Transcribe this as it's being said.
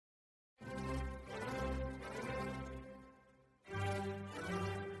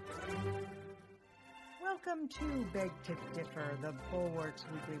Welcome to Beg to Differ, the Bulwark's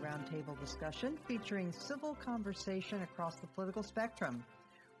weekly roundtable discussion featuring civil conversation across the political spectrum.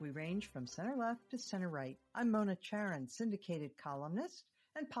 We range from center-left to center-right. I'm Mona Charan, syndicated columnist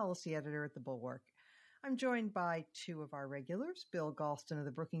and policy editor at the Bulwark. I'm joined by two of our regulars, Bill Galston of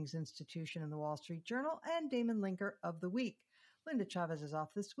the Brookings Institution and the Wall Street Journal, and Damon Linker of The Week. Linda Chavez is off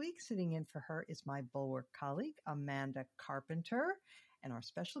this week. Sitting in for her is my Bulwark colleague, Amanda Carpenter. And our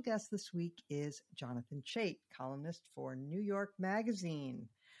special guest this week is Jonathan Chait, columnist for New York Magazine.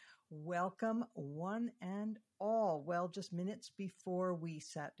 Welcome, one and all. Well, just minutes before we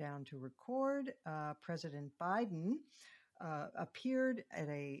sat down to record, President Biden appeared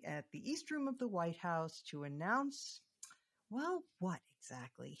at the East Room of the White House to announce, well, what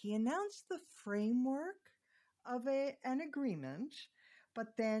exactly? He announced the framework of an agreement,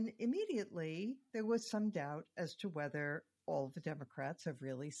 but then immediately there was some doubt as to whether all of the Democrats have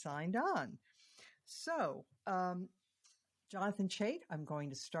really signed on. So, Jonathan Chait, I'm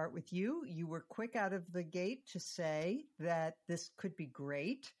going to start with you. You were quick out of the gate to say that this could be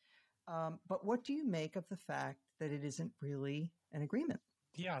great, but what do you make of the fact that it isn't really an agreement?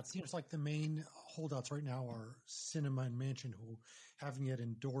 Yeah, it seems like the main holdouts right now are Sinema and Manchin, who haven't yet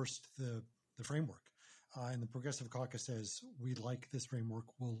endorsed the framework. And the Progressive Caucus says, we like this framework,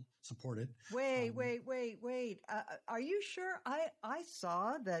 we'll support it. Wait. Are you sure? I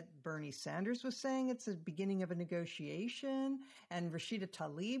saw that Bernie Sanders was saying it's the beginning of a negotiation, and Rashida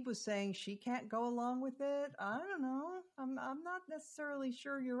Tlaib was saying she can't go along with it. I don't know. I'm not necessarily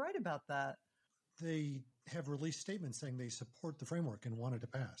sure you're right about that. They have released statements saying they support the framework and want it to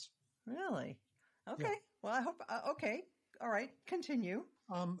pass. Really? Okay. Yeah. Well, I hope, okay. All right. Continue.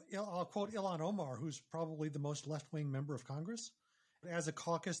 I'll quote Ilhan Omar, who's probably the most left-wing member of Congress. As a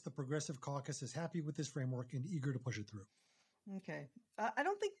caucus, the Progressive Caucus is happy with this framework and eager to push it through. Okay. I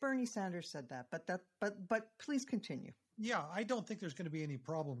don't think Bernie Sanders said that, but please continue. Yeah, I don't think there's going to be any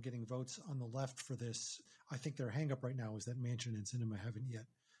problem getting votes on the left for this. I think their hang-up right now is that Manchin and Sinema haven't yet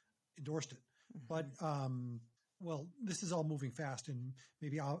endorsed it. Mm-hmm. But, well, this is all moving fast and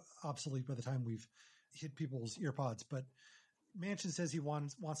maybe obsolete by the time we've hit people's earpods. But Manchin says he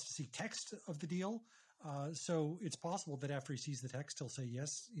wants to see text of the deal. So it's possible that after he sees the text, he'll say,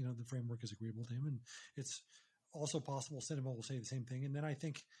 yes, the framework is agreeable to him. And it's also possible Sinema will say the same thing. And then I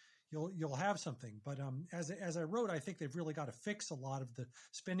think you'll have something. But as I wrote, I think they've really got to fix a lot of the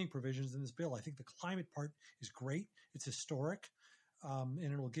spending provisions in this bill. I think the climate part is great. It's historic. And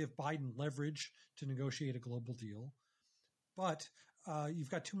it'll give Biden leverage to negotiate a global deal. But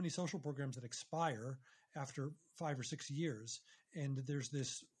you've got too many social programs that expire after 5 or 6 years. And there's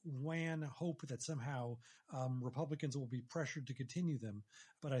this wan hope that somehow Republicans will be pressured to continue them.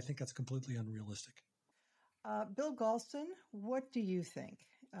 But I think that's completely unrealistic. Bill Galston, what do you think?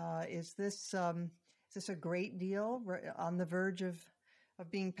 Is this a great deal on the verge of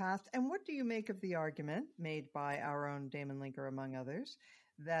being passed? And what do you make of the argument made by our own Damon Linker, among others,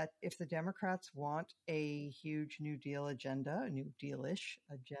 that if the Democrats want a huge New Deal agenda, a New Deal-ish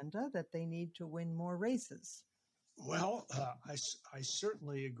agenda, that they need to win more races? Well, I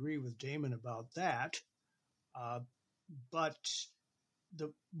certainly agree with Damon about that. But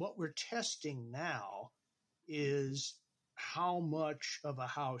what we're testing now is how much of a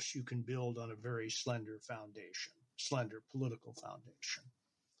house you can build on a very slender political foundation.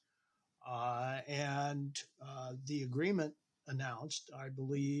 And the agreement announced, I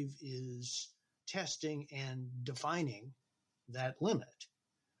believe, is testing and defining that limit.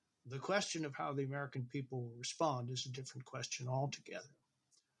 The question of how the American people will respond is a different question altogether.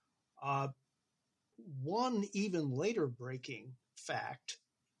 One even later breaking fact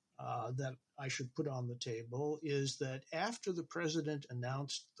that I should put on the table is that after the president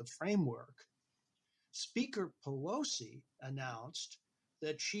announced the framework, Speaker Pelosi announced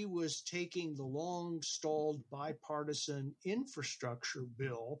that she was taking the long-stalled bipartisan infrastructure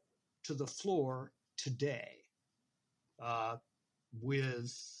bill to the floor today,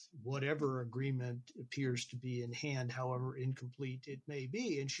 with whatever agreement appears to be in hand, however incomplete it may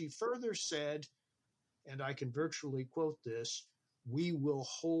be. And she further said, and I can virtually quote this, "We will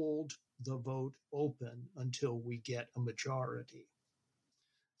hold the vote open until we get a majority."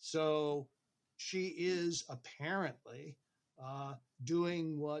 So she is apparently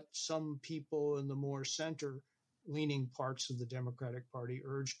doing what some people in the more center-leaning parts of the Democratic Party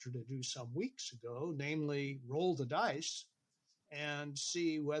urged her to do some weeks ago, namely roll the dice and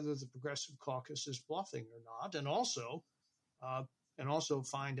see whether the Progressive Caucus is bluffing or not, and also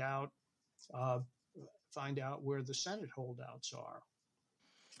find out where the Senate holdouts are.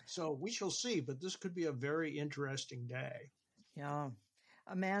 So we shall see, but this could be a very interesting day. Yeah.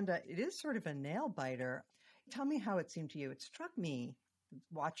 Amanda, it is sort of a nail biter. Tell me how it seemed to you. It struck me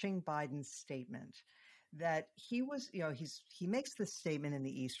watching Biden's statement that he was, he makes this statement in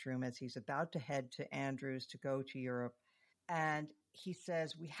the East Room as he's about to head to Andrews to go to Europe. And he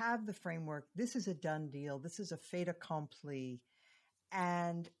says, we have the framework. This is a done deal. This is a fait accompli.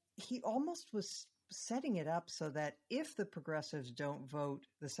 And he almost was setting it up so that if the progressives don't vote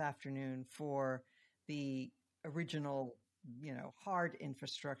this afternoon for the original, hard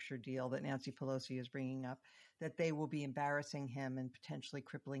infrastructure deal that Nancy Pelosi is bringing up, that they will be embarrassing him and potentially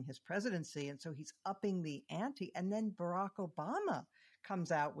crippling his presidency. And so he's upping the ante. And then Barack Obama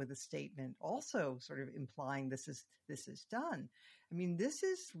comes out with a statement also sort of implying this is done. I mean, this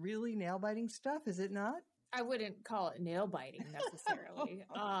is really nail-biting stuff, is it not? I wouldn't call it nail biting necessarily.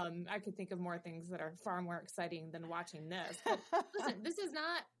 I could think of more things that are far more exciting than watching this. But listen, this is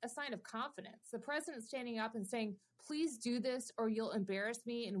not a sign of confidence. The president standing up and saying, please do this or you'll embarrass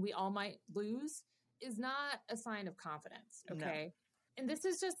me and we all might lose is not a sign of confidence. Okay. No. And this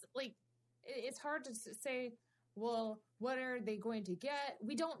is just like, it's hard to say, well, what are they going to get?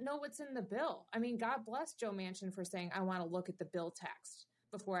 We don't know what's in the bill. I mean, God bless Joe Manchin for saying, I want to look at the bill text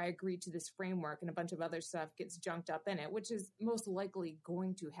before I agree to this framework, and a bunch of other stuff gets junked up in it, which is most likely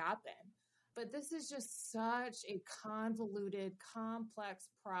going to happen. But this is just such a convoluted, complex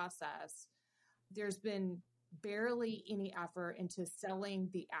process. There's been barely any effort into selling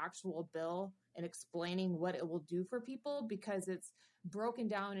the actual bill and explaining what it will do for people, because it's broken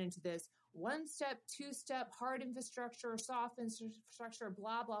down into this one-step, two-step, hard infrastructure, soft infrastructure,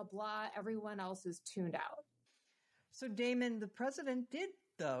 blah, blah, blah. Everyone else is tuned out. So, Damon, the president did,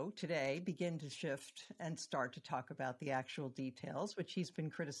 though, today begin to shift and start to talk about the actual details, which he's been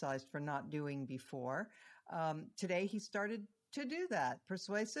criticized for not doing before. Today, he started to do that.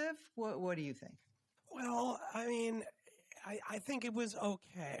 Persuasive? What do you think? Well, I mean, I think it was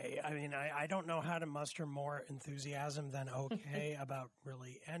okay. I mean, I don't know how to muster more enthusiasm than okay about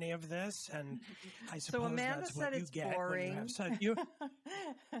really any of this. And I suppose so Amanda that's said what you it's get boring. when you have such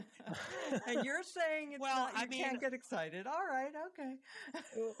And you're saying it's well, not, you can't get excited. All right, okay.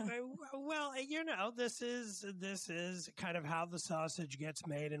 Well, this is kind of how the sausage gets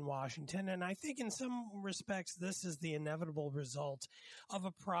made in Washington. And I think in some respects, this is the inevitable result of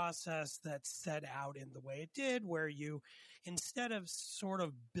a process that's set out in the way it did, where you, instead of sort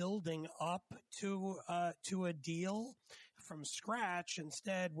of building up to a deal from scratch,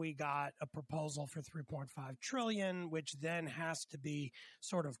 instead we got a proposal for $3.5 trillion, which then has to be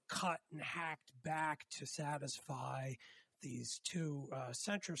sort of cut and hacked back to satisfy these two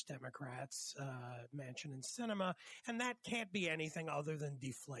centrist Democrats, Manchin and Sinema, and that can't be anything other than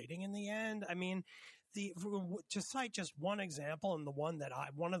deflating in the end. I mean, to cite just one example, and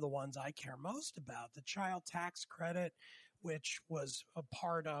one of the ones I care most about, the child tax credit, which was a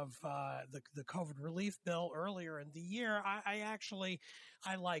part of the COVID relief bill earlier in the year.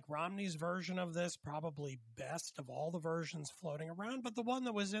 I like Romney's version of this probably best of all the versions floating around, but the one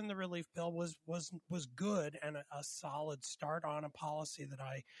that was in the relief bill was good and a solid start on a policy that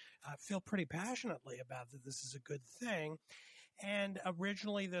I feel pretty passionately about, that this is a good thing. And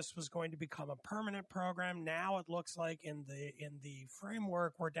originally this was going to become a permanent program. Now it looks like in the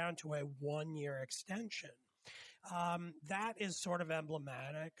framework, we're down to a 1-year extension. That is sort of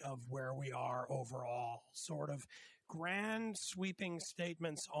emblematic of where we are overall, sort of grand sweeping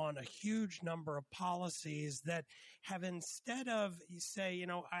statements on a huge number of policies that have, instead of, say,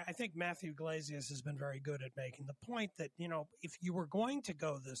 I think Matthew Iglesias has been very good at making the point that, if you were going to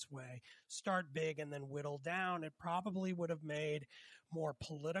go this way, start big and then whittle down, it probably would have made more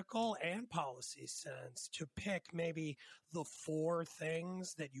political and policy sense to pick maybe the 4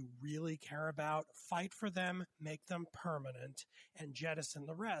 things that you really care about, fight for them, make them permanent, and jettison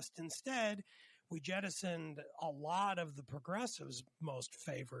the rest. Instead, we jettisoned a lot of the progressives' most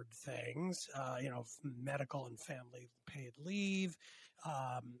favored things, medical and family paid leave,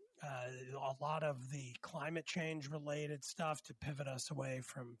 a lot of the climate change related stuff to pivot us away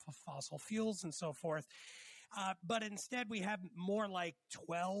from fossil fuels and so forth. But instead, we have more like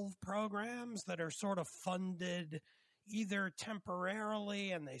 12 programs that are sort of funded either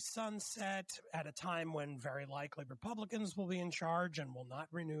temporarily and they sunset at a time when very likely Republicans will be in charge and will not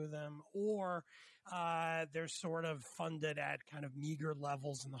renew them, or they're sort of funded at kind of meager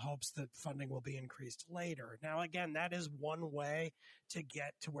levels in the hopes that funding will be increased later. Now, again, that is one way to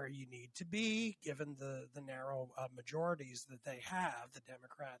get to where you need to be, given the narrow majorities that they have, the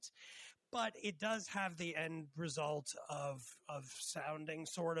Democrats. But it does have the end result of sounding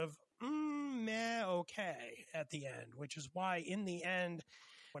sort of okay at the end, which is why in the end,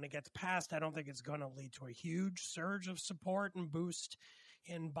 when it gets passed, I don't think it's going to lead to a huge surge of support and boost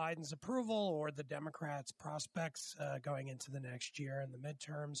in Biden's approval or the Democrats' prospects going into the next year in the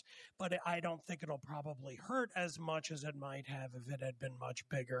midterms. But I don't think it'll probably hurt as much as it might have if it had been much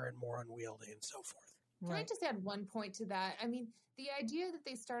bigger and more unwieldy and so forth. Can I just add one point to that? I mean, the idea that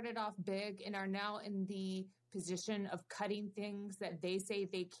they started off big and are now in the position of cutting things that they say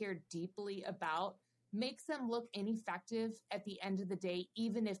they care deeply about makes them look ineffective at the end of the day,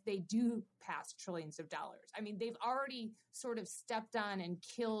 even if they do pass trillions of dollars. I mean, they've already sort of stepped on and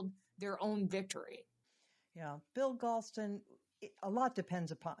killed their own victory. Yeah. Bill Galston, a lot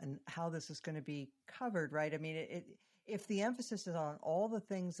depends upon how this is going to be covered, right? I mean, if the emphasis is on all the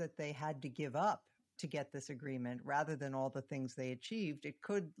things that they had to give up to get this agreement rather than all the things they achieved, it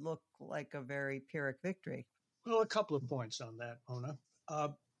could look like a very Pyrrhic victory. Well, a couple of points on that, Mona.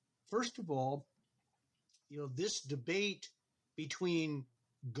 First of all, this debate between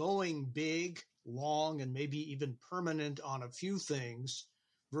going big, long, and maybe even permanent on a few things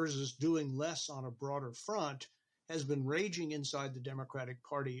versus doing less on a broader front has been raging inside the Democratic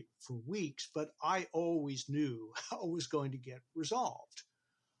Party for weeks, but I always knew how it was going to get resolved.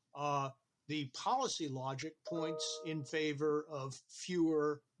 The policy logic points in favor of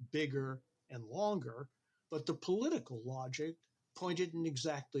fewer, bigger, and longer, but the political logic pointed in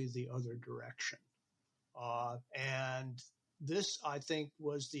exactly the other direction. And this, I think,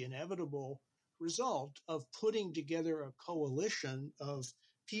 was the inevitable result of putting together a coalition of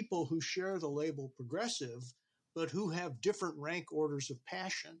people who share the label progressive, but who have different rank orders of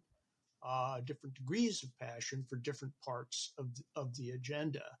passion, different degrees of passion for different parts of the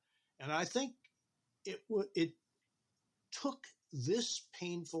agenda. And I think it took this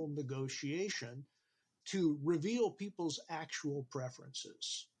painful negotiation to reveal people's actual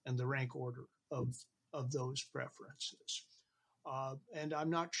preferences and the rank order of those preferences. And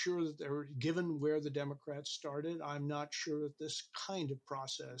I'm not sure that given where the Democrats started, I'm not sure that this kind of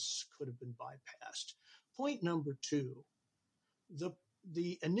process could have been bypassed. Point number two,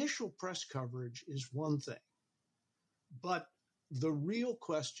 the initial press coverage is one thing, but the real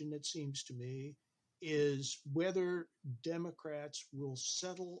question, it seems to me, is whether Democrats will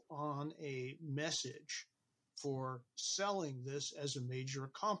settle on a message for selling this as a major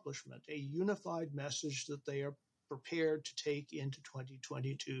accomplishment, a unified message that they are prepared to take into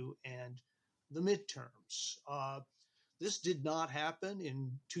 2022 and the midterms. This did not happen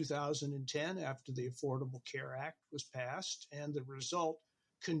in 2010 after the Affordable Care Act was passed, and the result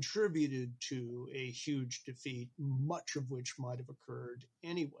contributed to a huge defeat, much of which might have occurred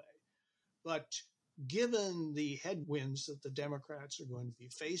anyway. But given the headwinds that the Democrats are going to be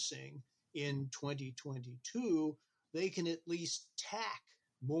facing in 2022, they can at least tack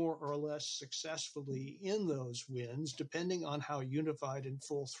more or less successfully in those wins, depending on how unified and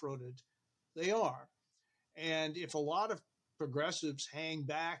full-throated they are. And if a lot of progressives hang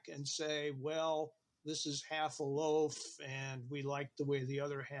back and say, well, this is half a loaf and we like the way the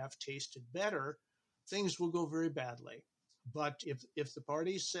other half tasted better, things will go very badly. But if the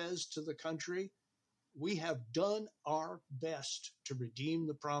party says to the country, we have done our best to redeem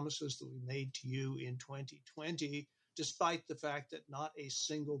the promises that we made to you in 2020, despite the fact that not a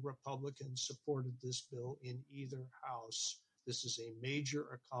single Republican supported this bill in either house. This is a major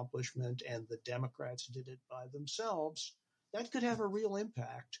accomplishment, and the Democrats did it by themselves. That could have a real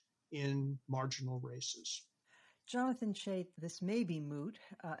impact in marginal races. Jonathan Chait, this may be moot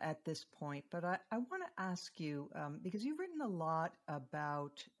at this point, but I want to ask you, because you've written a lot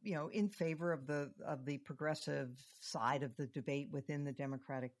about, in favor of the progressive side of the debate within the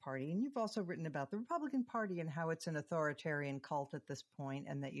Democratic Party. And you've also written about the Republican Party and how it's an authoritarian cult at this point,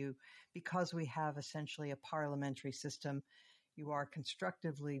 and that because we have essentially a parliamentary system, you are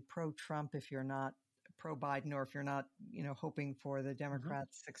constructively pro-Trump if you're not pro-Biden, or if you're not, hoping for the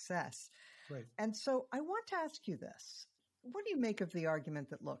Democrats' success. Right. And so I want to ask you this. What do you make of the argument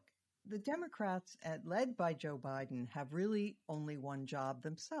that, look, the Democrats, led by Joe Biden, have really only one job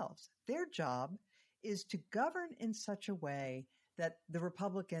themselves? Their job is to govern in such a way that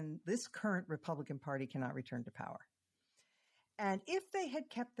this current Republican Party cannot return to power. And if they had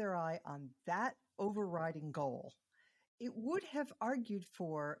kept their eye on that overriding goal, it would have argued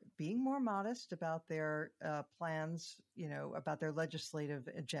for being more modest about their plans, about their legislative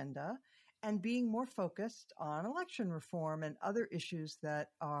agenda, and being more focused on election reform and other issues that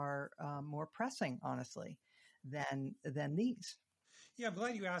are more pressing, honestly, than these. Yeah, I'm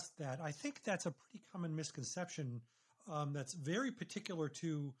glad you asked that. I think that's a pretty common misconception that's very particular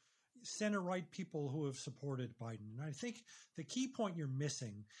to center-right people who have supported Biden. And I think the key point you're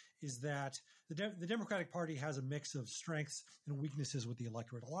missing is that the Democratic Party has a mix of strengths and weaknesses with the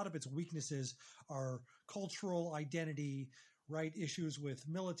electorate. A lot of its weaknesses are cultural identity, right? Issues with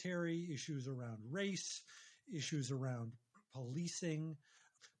military, issues around race, issues around policing,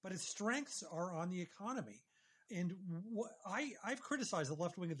 but its strengths are on the economy. And I've criticized the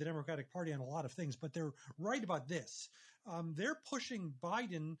left wing of the Democratic Party on a lot of things, but they're right about this. They're pushing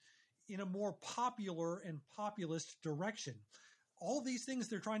Biden in a more popular and populist direction. All these things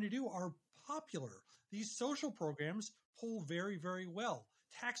they're trying to do are popular. These social programs poll very, very well.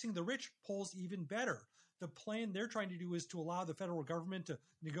 Taxing the rich polls even better. The plan they're trying to do is to allow the federal government to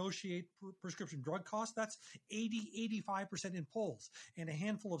negotiate prescription drug costs. That's 85% in polls. And a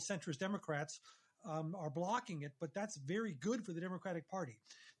handful of centrist Democrats are blocking it, but that's very good for the Democratic Party.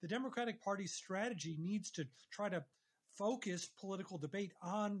 The Democratic Party's strategy needs to try to focus political debate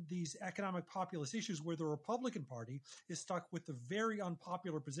on these economic populist issues where the Republican Party is stuck with the very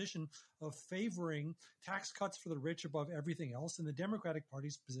unpopular position of favoring tax cuts for the rich above everything else. And the Democratic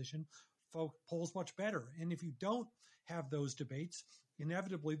Party's position polls much better. And if you don't have those debates,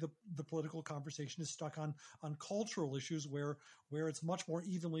 inevitably the political conversation is stuck on cultural issues where it's much more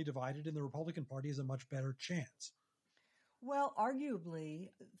evenly divided and the Republican Party has a much better chance. Well, arguably,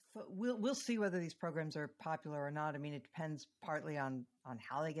 we'll see whether these programs are popular or not. I mean, it depends partly on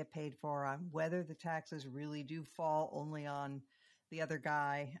how they get paid for, on whether the taxes really do fall only on the other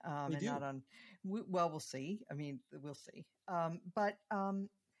guy and not on. Well, we'll see. I mean, we'll see.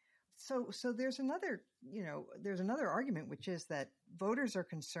 So there's another argument, which is that voters are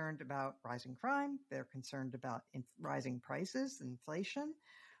concerned about rising crime. They're concerned about rising prices, inflation,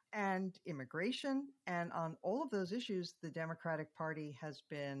 and immigration. And on all of those issues, the Democratic Party has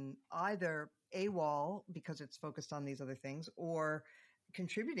been either AWOL because it's focused on these other things or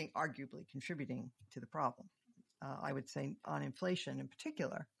arguably contributing to the problem. I would say on inflation in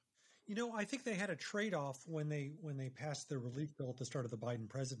particular. You know, I think they had a trade-off when they passed their relief bill at the start of the Biden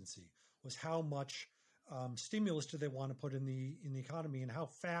presidency, was how much stimulus did they want to put in the economy and how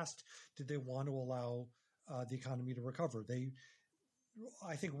fast did they want to allow the economy to recover. They,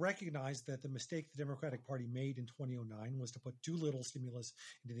 I think, recognized that the mistake the Democratic Party made in 2009 was to put too little stimulus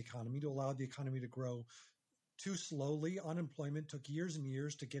into the economy, to allow the economy to grow too slowly. Unemployment took years and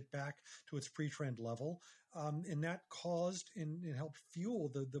years to get back to its pre-trend level. And that caused and helped fuel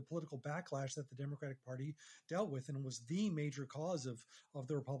the political backlash that the Democratic Party dealt with and was the major cause of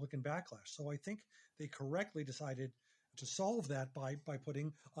the Republican backlash. So I think they correctly decided to solve that by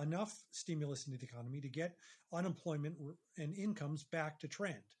putting enough stimulus into the economy to get unemployment and incomes back to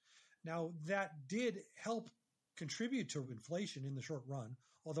trend. Now, that did help contribute to inflation in the short run,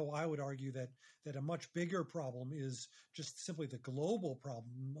 although I would argue that a much bigger problem is just simply the global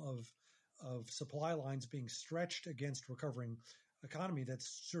problem of supply lines being stretched against recovering economy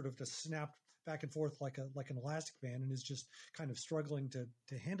that's sort of just snapped back and forth like an elastic band and is just kind of struggling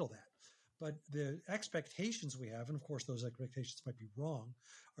to handle that. But the expectations we have, and of course those expectations might be wrong,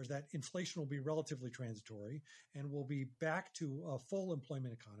 are that inflation will be relatively transitory and we'll be back to a full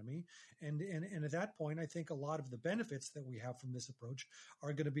employment economy. And at that point, I think a lot of the benefits that we have from this approach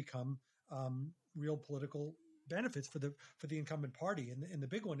are going to become real political benefits for the incumbent party. And the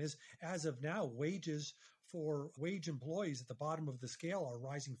big one is, as of now, wages for wage employees at the bottom of the scale are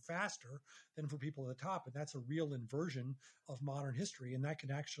rising faster than for people at the top. And that's a real inversion of modern history. And that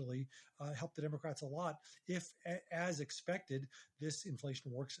can actually help the Democrats a lot if, as expected, this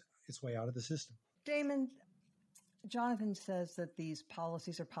inflation works its way out of the system. Damon, Jonathan says that these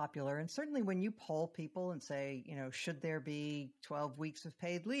policies are popular. And certainly when you poll people and say, should there be 12 weeks of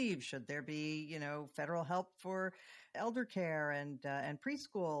paid leave? Should there be, federal help for elder care and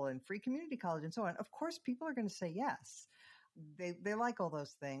preschool and free community college and so on? Of course, people are going to say yes. They like all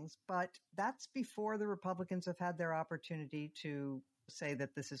those things, but that's before the Republicans have had their opportunity to say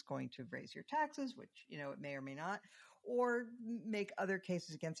that this is going to raise your taxes, which, it may or may not, or make other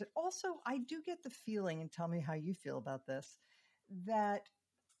cases against it. Also, I do get the feeling, and tell me how you feel about this, that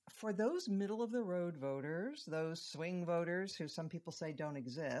for those middle-of-the-road voters, those swing voters who some people say don't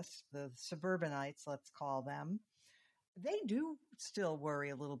exist, the suburbanites, let's call them, they do still worry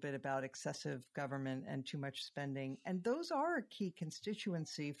a little bit about excessive government and too much spending. And those are a key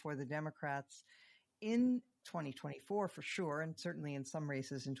constituency for the Democrats in 2024 for sure, and certainly in some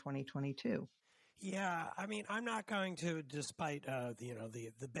races in 2022. Yeah, I mean, I'm not going to, despite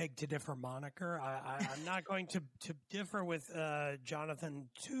the beg to differ moniker, I'm not going to differ with Jonathan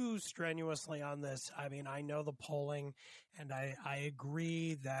too strenuously on this. I mean, I know the polling, And I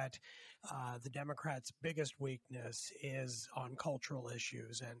agree that the Democrats' biggest weakness is on cultural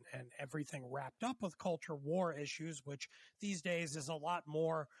issues and everything wrapped up with culture war issues, which these days is a lot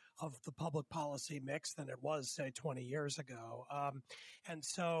more of the public policy mix than it was, say, 20 years ago. And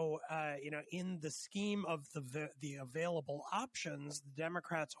so, in the scheme of the available options, the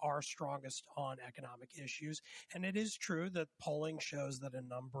Democrats are strongest on economic issues. And it is true that polling shows that a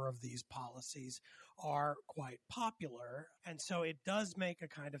number of these policies are quite popular. And so it does make a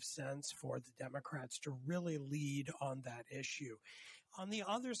kind of sense for the Democrats to really lead on that issue. On the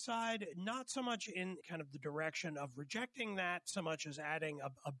other side, not so much in kind of the direction of rejecting that, so much as adding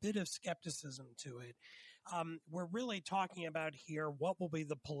a bit of skepticism to it. We're really talking about here what will be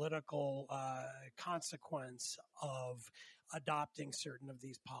the political consequence of adopting certain of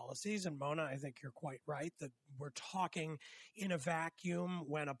these policies. And Mona, I think you're quite right that we're talking in a vacuum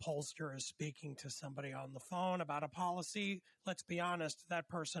when a pollster is speaking to somebody on the phone about a policy. Let's be honest, that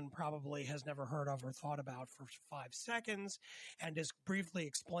person probably has never heard of or thought about for 5 seconds and is briefly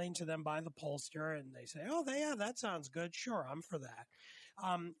explained to them by the pollster, and they say, oh, yeah, that sounds good. Sure, I'm for that.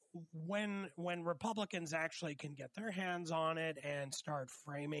 When Republicans actually can get their hands on it and start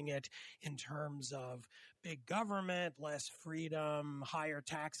framing it in terms of big government, less freedom, higher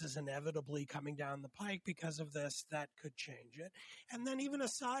taxes inevitably coming down the pike because of this, that could change it. And then even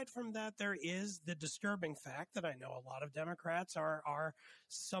aside from that, there is the disturbing fact that I know a lot of Democrats are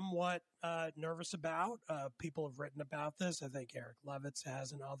somewhat nervous about. People have written about this. I think Eric Levitz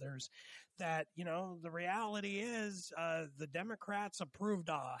has and others. That, the reality is the Democrats approved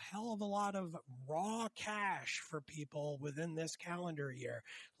a hell of a lot of raw cash for people within this calendar year,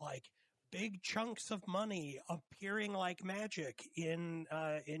 like big chunks of money appearing like magic in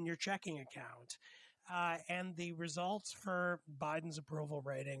your checking account. And the results for Biden's approval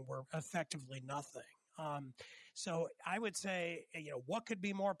rating were effectively nothing. So I would say, what could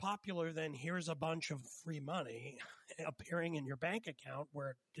be more popular than here's a bunch of free money appearing in your bank account where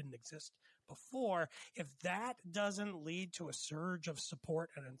it didn't exist before? If that doesn't lead to a surge of support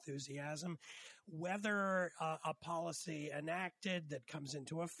and enthusiasm, whether a policy enacted that comes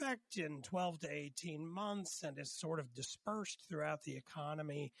into effect in 12 to 18 months and is sort of dispersed throughout the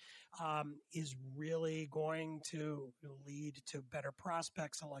economy is really going to lead to better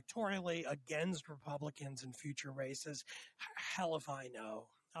prospects electorally against Republicans in future races, hell if I know.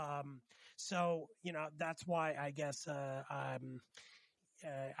 So, that's why I guess I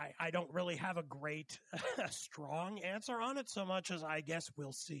don't really have a great strong answer on it so much as I guess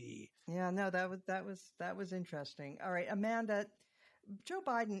we'll see. Yeah, no, that was interesting. All right, Amanda, Joe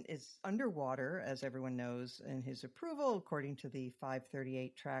Biden is underwater, as everyone knows, in his approval, according to the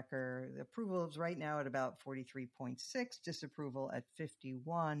 538 tracker. The approval is right now at about 43.6, disapproval at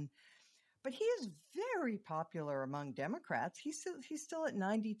 51. But he is very popular among Democrats. He's still at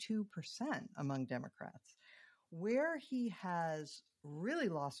 92% among Democrats. Where he has really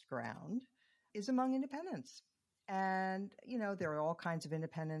lost ground is among independents. And, there are all kinds of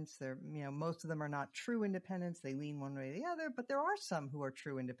independents. Most of them are not true independents. They lean one way or the other, but there are some who are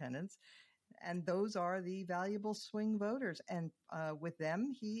true independents. And those are the valuable swing voters. And with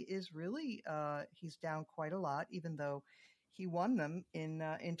them, he is really, he's down quite a lot, even though he won them in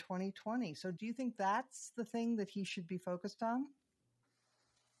 2020. So do you think that's the thing that he should be focused on?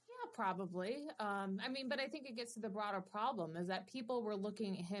 Probably. But I think it gets to the broader problem is that people were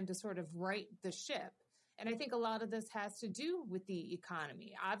looking at him to sort of right the ship. And I think a lot of this has to do with the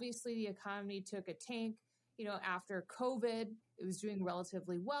economy. Obviously, the economy took a tank, after COVID. It was doing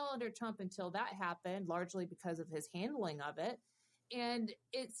relatively well under Trump until that happened, largely because of his handling of it. And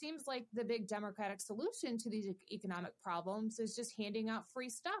it seems like the big Democratic solution to these economic problems is just handing out free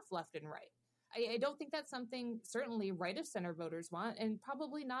stuff left and right. I don't think that's something certainly right of center voters want, and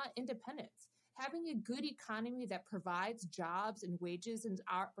probably not independents. Having a good economy that provides jobs and wages and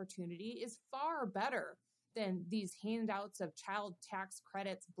opportunity is far better than these handouts of child tax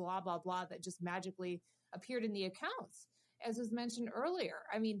credits, blah, blah, blah, that just magically appeared in the accounts. As was mentioned earlier,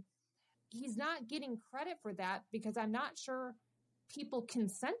 he's not getting credit for that because I'm not sure people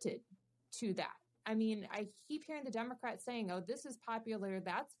consented to that. I keep hearing the Democrats saying, oh, this is popular,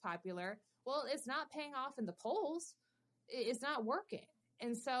 that's popular. Well, it's not paying off in the polls. It's not working.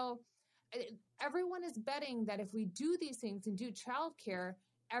 And so everyone is betting that if we do these things and do childcare,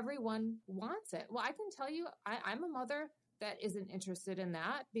 everyone wants it. Well, I can tell you, I'm a mother that isn't interested in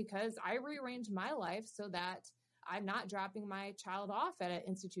that because I rearranged my life so that I'm not dropping my child off at an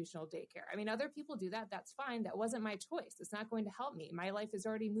institutional daycare. Other people do that. That's fine. That wasn't my choice. It's not going to help me. My life has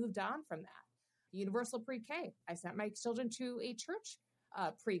already moved on from that. Universal pre-K. I sent my children to a church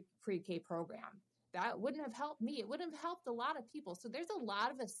pre-K program. that wouldn't have helped me. It wouldn't have helped a lot of people. So there's a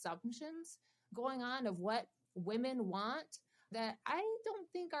lot of assumptions going on of what women want that I don't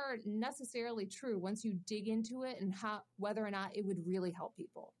think are necessarily true once you dig into it and whether or not it would really help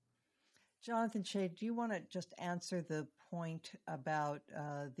people. Jonathan Shade, do you want to just answer the point about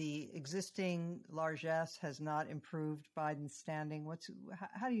the existing largesse has not improved Biden's standing?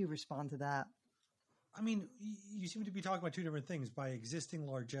 How do you respond to that? I mean, you seem to be talking about two different things. By existing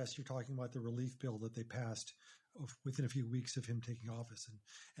largesse, you're talking about the relief bill that they passed within a few weeks of him taking office.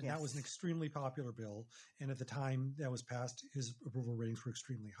 And Yes. That was an extremely popular bill. And at the time that was passed, his approval ratings were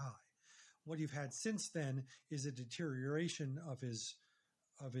extremely high. What you've had since then is a deterioration of his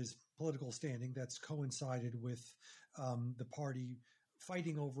political standing that's coincided with the party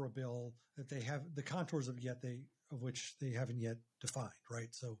fighting over a bill that they have the contours of which they haven't yet defined,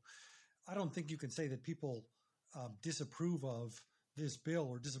 right? So I don't think you can say that people disapprove of this bill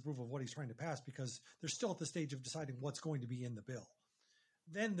or disapprove of what he's trying to pass because they're still at the stage of deciding what's going to be in the bill.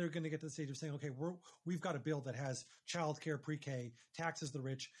 Then they're going to get to the stage of saying, okay, we've got a bill that has childcare, pre-K, taxes the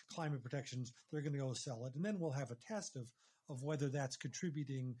rich, climate protections. They're going to go sell it. And then we'll have a test of whether that's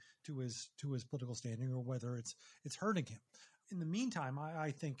contributing to his political standing or whether it's hurting him. In the meantime,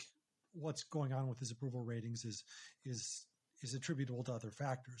 I think what's going on with his approval ratings is attributable to other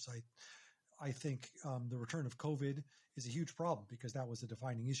factors. I think the return of COVID is a huge problem because that was a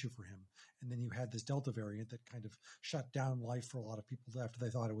defining issue for him. And then you had this Delta variant that kind of shut down life for a lot of people after they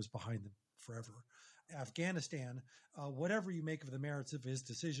thought it was behind them forever. Afghanistan, whatever you make of the merits of his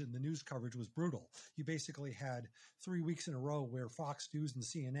decision, the news coverage was brutal. You basically had 3 weeks in a row where Fox News and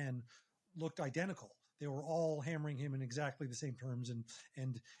CNN looked identical. They were all hammering him in exactly the same terms,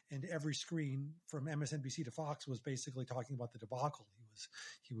 and every screen from MSNBC to Fox was basically talking about the debacle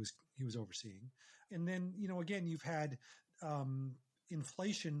he was overseeing. And then, again, you've had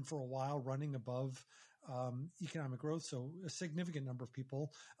inflation for a while running above economic growth. So a significant number of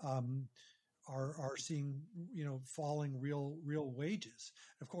people are seeing falling real wages.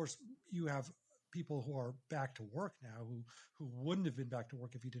 Of course, you have people who are back to work now who wouldn't have been back to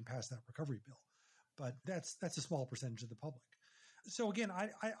work if you didn't pass that recovery bill. But that's a small percentage of the public. So again,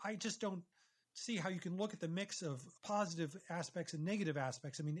 I just don't see how you can look at the mix of positive aspects and negative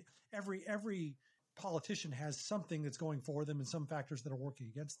aspects. I mean, every politician has something that's going for them and some factors that are working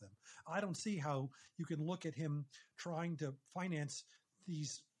against them. I don't see how you can look at him trying to finance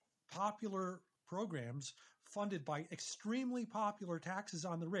these popular programs funded by extremely popular taxes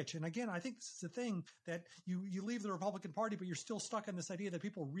on the rich. And again, I think this is the thing that you leave the Republican Party, but you're still stuck in this idea that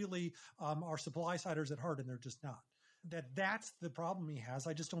people really are supply siders at heart, and they're just not. That's the problem he has.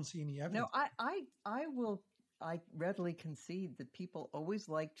 I just don't see any evidence. No, I readily concede that people always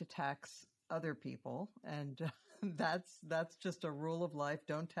like to tax other people, and that's just a rule of life.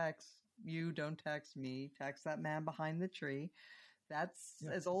 Don't tax you, don't tax me, tax that man behind the tree. That's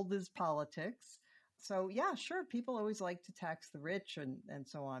as old as politics. So yeah, sure, people always like to tax the rich and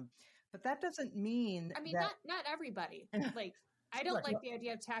so on. But that doesn't mean not everybody. Like I don't like the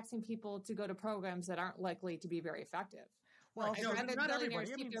idea of taxing people to go to programs that aren't likely to be very effective. Well, I'd rather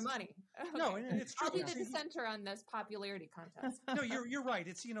billionaires keep their money. Okay. No, and it's true. I'll be the dissenter on this popularity contest. No, you're right.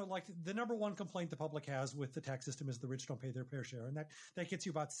 It's like the number one complaint the public has with the tax system is the rich don't pay their fair share, and that gets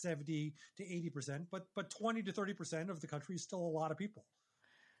you about 70 to 80%. But 20 to 30% of the country is still a lot of people.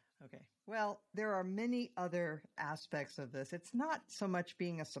 Okay. Well, there are many other aspects of this. It's not so much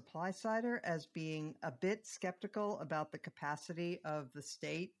being a supply sider as being a bit skeptical about the capacity of the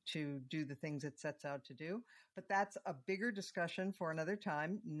state to do the things it sets out to do. But that's a bigger discussion for another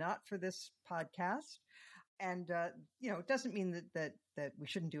time, not for this podcast. And, it doesn't mean that we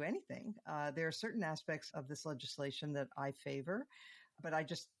shouldn't do anything. There are certain aspects of this legislation that I favor, but I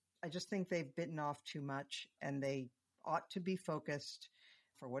just think they've bitten off too much, and they ought to be focused.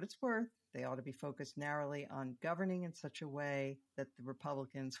 For what it's worth, they ought to be focused narrowly on governing in such a way that the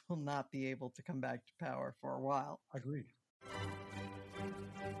Republicans will not be able to come back to power for a while. Agreed.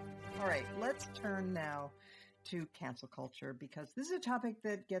 All right, let's turn now to cancel culture, because this is a topic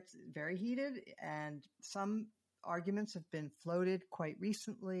that gets very heated, and some arguments have been floated quite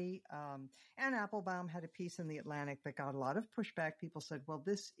recently. Ann Applebaum had a piece in The Atlantic that got a lot of pushback. People said, well,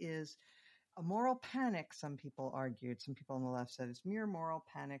 this is a moral panic, some people argued. Some people on the left said it's mere moral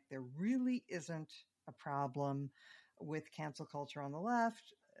panic. There really isn't a problem with cancel culture on the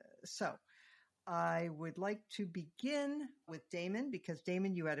left. So I would like to begin with Damon, because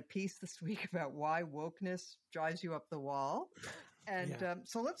Damon, you had a piece this week about why wokeness drives you up the wall. And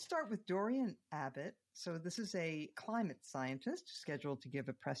so let's start with Dorian Abbott. So this is a climate scientist scheduled to give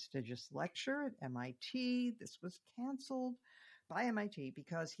a prestigious lecture at MIT. This was canceled by MIT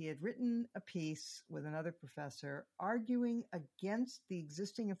because he had written a piece with another professor arguing against the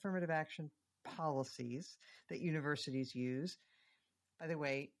existing affirmative action policies that universities use. By the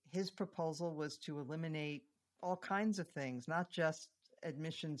way, his proposal was to eliminate all kinds of things, not just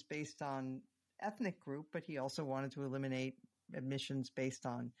admissions based on ethnic group, but he also wanted to eliminate admissions based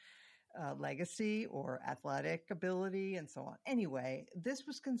on legacy or athletic ability and so on. Anyway, this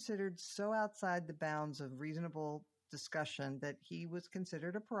was considered so outside the bounds of reasonable discussion that he was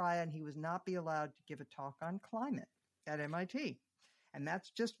considered a pariah and he was not be allowed to give a talk on climate at MIT. And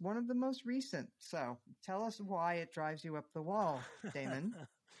that's just one of the most recent. So tell us why it drives you up the wall, Damon.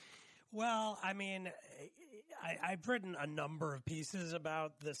 Well, I mean, I've written a number of pieces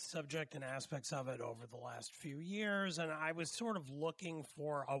about this subject and aspects of it over the last few years, and I was sort of looking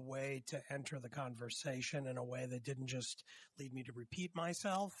for a way to enter the conversation in a way that didn't just lead me to repeat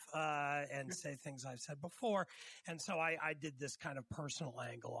myself and say things I've said before. And so I did this kind of personal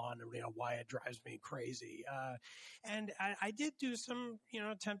angle on, why it drives me crazy. And I did do some,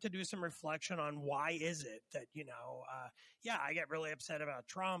 attempt to do some reflection on why is it that, I get really upset about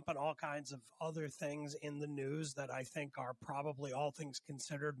Trump and all kinds of other things in the news that I think are probably, all things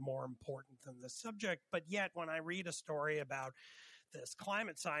considered, more important than the subject. But yet when I read a story about this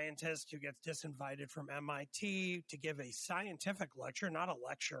climate scientist who gets disinvited from MIT to give a scientific lecture, not a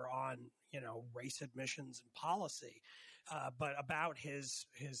lecture on, race admissions and policy, but about his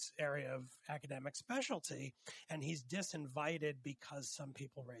area of academic specialty, and he's disinvited because some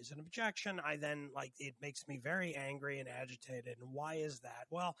people raise an objection, it makes me very angry and agitated. And why is that?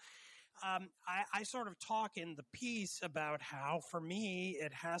 Well, I sort of talk in the piece about how, for me,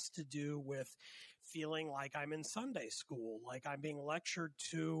 it has to do with feeling like I'm in Sunday school, like I'm being lectured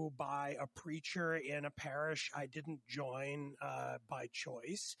to by a preacher in a parish I didn't join by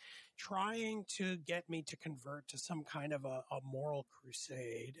choice, trying to get me to convert to some kind of a moral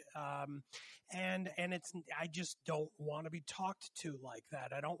crusade. And I just don't want to be talked to like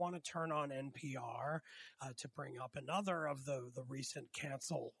that. I don't want to turn on NPR to bring up another of the recent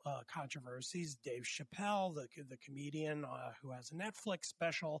cancel controversies. Dave Chappelle, the comedian who has a Netflix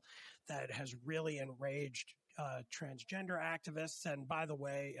special that has really enraged transgender activists. And by the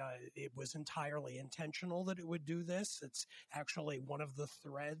way, it was entirely intentional that it would do this. It's actually one of the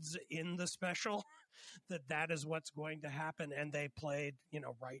threads in the special that is what's going to happen. And they played,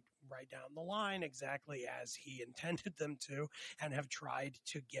 right down the line exactly as he intended them to, and have tried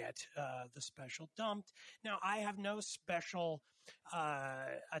to get the special dumped. Now, I have no special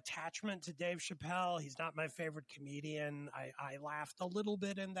attachment to Dave Chappelle. He's not my favorite comedian. I laughed a little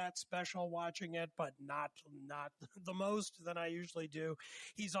bit in that special watching it, but not the most that I usually do.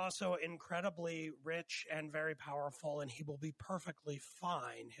 He's also incredibly rich and very powerful, and he will be perfectly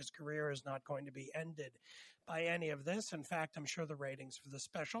fine. His career is not going to be ended by any of this. In fact, I'm sure the ratings for the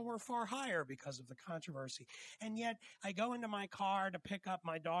special were far higher because of the controversy. And yet I go into my car to pick up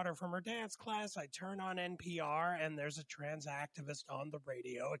my daughter from her dance class. I turn on NPR and there's a trans activist on the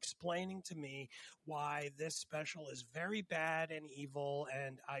radio explaining to me why this special is very bad and evil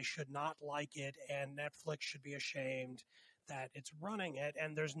and I should not like it and Netflix should be ashamed that it's running it.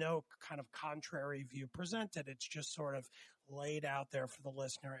 And there's no kind of contrary view presented. It's just sort of laid out there for the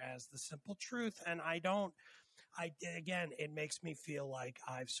listener as the simple truth. And again, it makes me feel like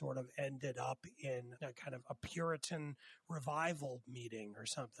I've sort of ended up in a kind of a Puritan revival meeting or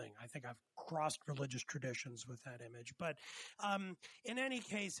something. I think I've crossed religious traditions with that image. But in any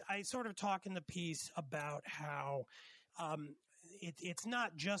case, I sort of talk in the piece about how it's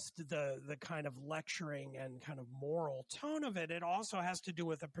not just the kind of lecturing and kind of moral tone of it. It also has to do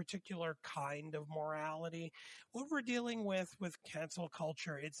with a particular kind of morality. What we're dealing with cancel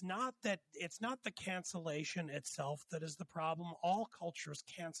culture, it's not the cancellation itself that is the problem. All cultures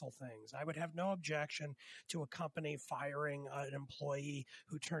cancel things. I would have no objection to a company firing an employee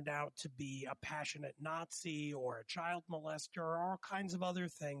who turned out to be a passionate Nazi or a child molester or all kinds of other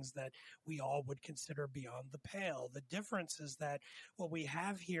things that we all would consider beyond the pale. The difference is that what we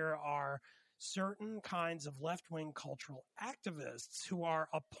have here are certain kinds of left-wing cultural activists who are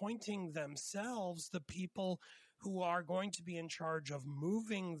appointing themselves the people who are going to be in charge of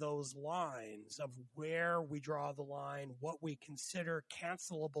moving those lines of where we draw the line, what we consider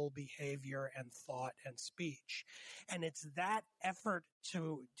cancelable behavior and thought and speech. And it's that effort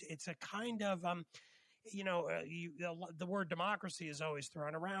it's a kind of, the word democracy is always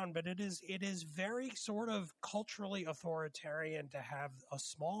thrown around, but it is very sort of culturally authoritarian to have a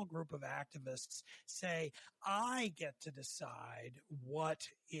small group of activists say, I get to decide what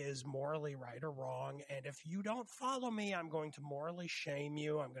is morally right or wrong, and if you don't follow me, I'm going to morally shame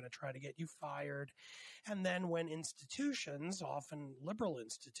you. I'm going to try to get you fired. And then when institutions, often liberal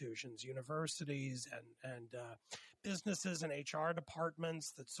institutions, universities and businesses and HR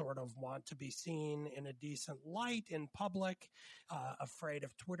departments that sort of want to be seen in a decent light in public, afraid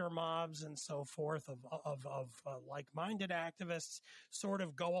of Twitter mobs and so forth of like-minded activists, sort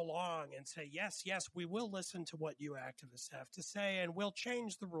of go along and say, yes, we will listen to what you activists have to say, and we'll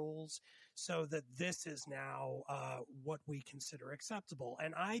change the rules so that this is now what we consider acceptable.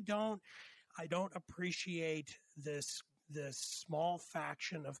 And I don't appreciate this small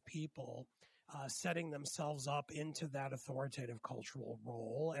faction of people setting themselves up into that authoritative cultural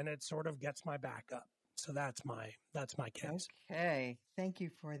role, and it sort of gets my back up. So that's my case. Okay, thank you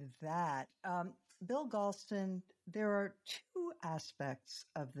for that. Bill Galston, there are two aspects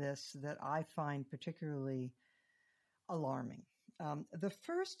of this that I find particularly alarming. The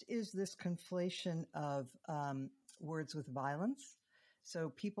first is this conflation of words with violence. So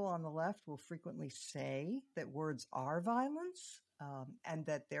people on the left will frequently say that words are violence, and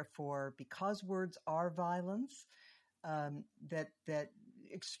that therefore, because words are violence, that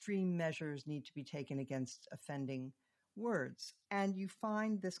extreme measures need to be taken against offending words. And you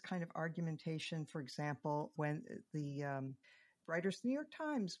find this kind of argumentation, for example, when the writers of the New York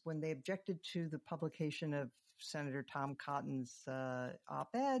Times, when they objected to the publication of Senator Tom Cotton's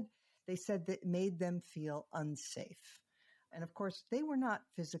op-ed, they said that it made them feel unsafe. And of course, they were not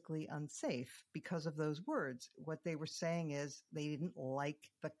physically unsafe because of those words. What they were saying is they didn't like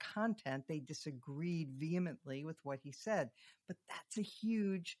the content. They disagreed vehemently with what he said. But that's a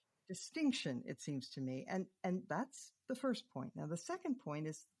huge distinction, it seems to me. And that's the first point. Now, the second point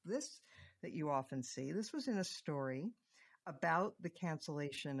is this that you often see. This was in a story about the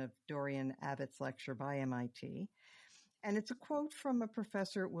cancellation of Dorian Abbott's lecture by MIT. And it's a quote from a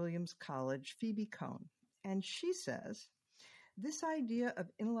professor at Williams College, Phoebe Cohn. And she says, this idea of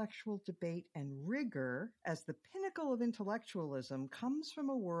intellectual debate and rigor as the pinnacle of intellectualism comes from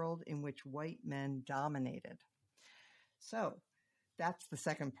a world in which white men dominated. So that's the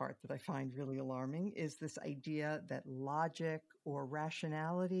second part that I find really alarming, is this idea that logic or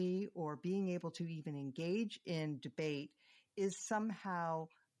rationality or being able to even engage in debate is somehow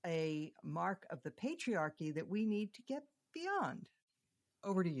a mark of the patriarchy that we need to get beyond.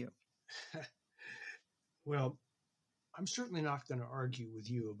 Over to you. Well, I'm certainly not going to argue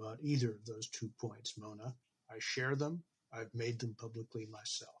with you about either of those 2 points, Mona. I share them. I've made them publicly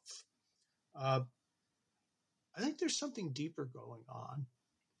myself. I think there's something deeper going on,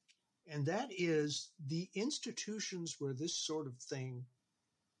 and that is the institutions where this sort of thing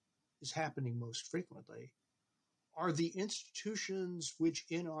is happening most frequently are the institutions which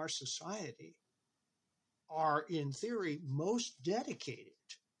in our society are, in theory, most dedicated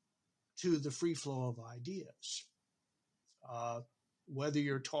to the free flow of ideas. Whether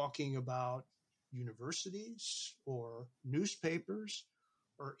you're talking about universities or newspapers,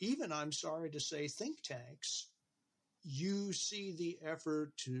 or even, I'm sorry to say, think tanks, you see the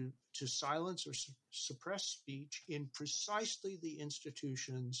effort to silence or suppress speech in precisely the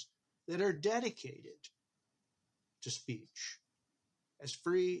institutions that are dedicated to speech as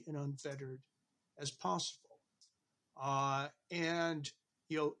free and unfettered as possible. And,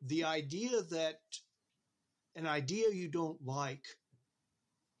 the idea that an idea you don't like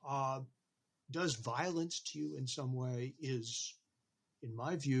does violence to you in some way is, in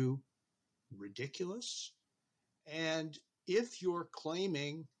my view, ridiculous. And if you're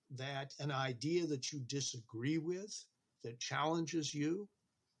claiming that an idea that you disagree with, that challenges you,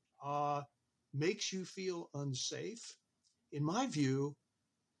 makes you feel unsafe, in my view,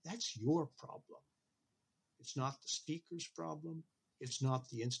 that's your problem. It's not the speaker's problem. It's not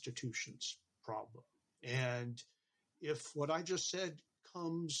the institution's problem. And if what I just said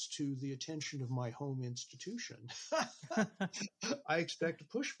comes to the attention of my home institution, I expect a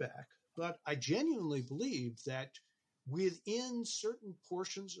pushback. But I genuinely believe that within certain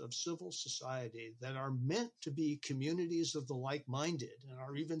portions of civil society that are meant to be communities of the like-minded and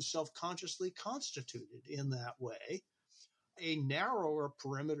are even self-consciously constituted in that way, a narrower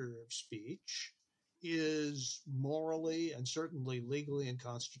perimeter of speech is morally and certainly legally and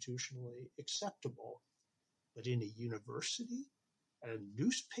constitutionally acceptable. But in a university, at a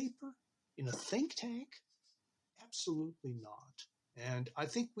newspaper, in a think tank, absolutely not. And I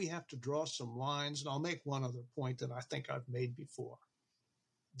think we have to draw some lines, and I'll make one other point that I think I've made before.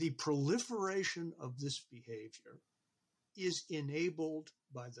 the proliferation of this behavior is enabled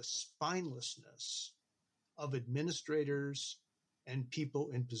by the spinelessness of administrators and people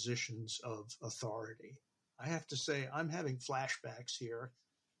in positions of authority. I have to say, I'm having flashbacks here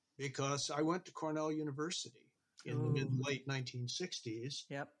because I went to Cornell University in the mid-late 1960s.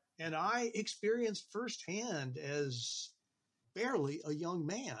 Yep. And I experienced firsthand as barely a young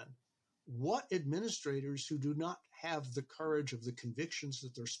man what administrators who do not have the courage of the convictions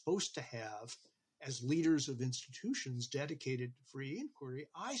that they're supposed to have as leaders of institutions dedicated to free inquiry.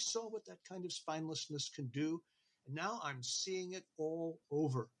 I saw what that kind of spinelessness can do. And now I'm seeing it all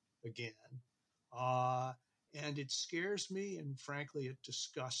over again. And it scares me, and frankly, it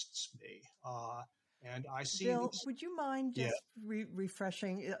disgusts me. And I see Bill, this, would you mind just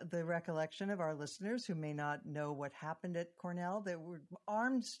refreshing the recollection of our listeners who may not know what happened at Cornell? There were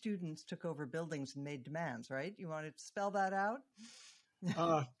armed students took over buildings and made demands, right? You want to spell that out?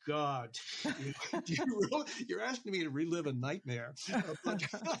 Oh, God. You're asking me to relive a nightmare. But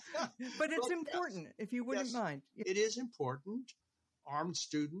it's important, yes, if you wouldn't mind. It is important. Armed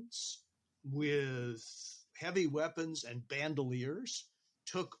students with heavy weapons and bandoliers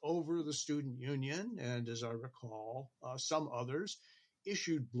took over the student union, and as I recall, some others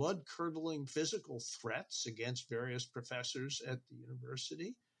issued blood-curdling physical threats against various professors at the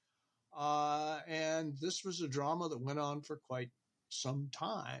university. And this was a drama that went on for quite some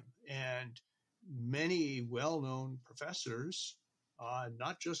time. And many well-known professors,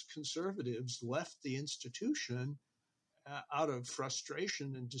 not just conservatives, left the institution out of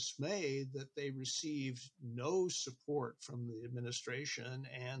frustration and dismay that they received no support from the administration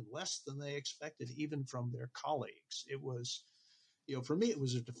and less than they expected even from their colleagues. It was, for me, it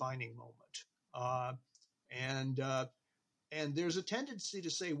was a defining moment. And there's a tendency to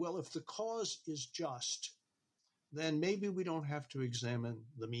say, well, if the cause is just, then maybe we don't have to examine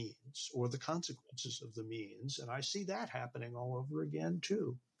the means or the consequences of the means. And I see that happening all over again,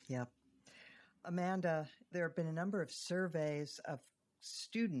 too. Yep. Amanda, there have been a number of surveys of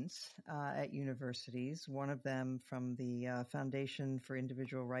students at universities, one of them from the Foundation for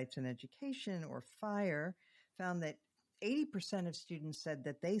Individual Rights in Education, or FIRE, found that 80% of students said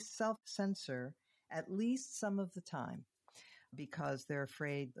that they self-censor at least some of the time because they're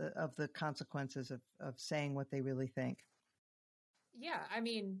afraid of the consequences of saying what they really think. Yeah, I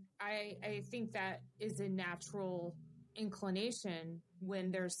mean, I think that is a natural inclination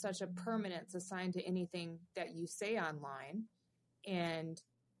when there's such a permanence assigned to anything that you say online and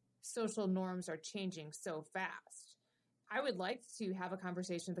social norms are changing so fast. I would like to have a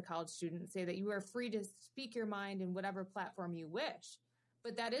conversation with a college student and say that you are free to speak your mind in whatever platform you wish.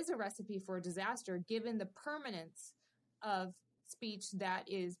 But that is a recipe for a disaster given the permanence of speech that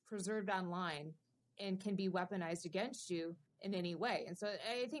is preserved online and can be weaponized against you in any way. And so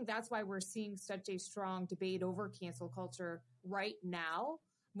I think that's why we're seeing such a strong debate over cancel culture right now,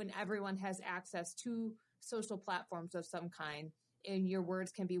 when everyone has access to social platforms of some kind and your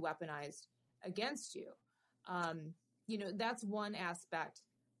words can be weaponized against you. That's one aspect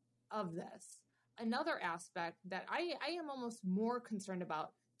of this. Another aspect that I am almost more concerned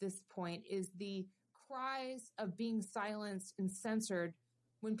about this point is the cries of being silenced and censored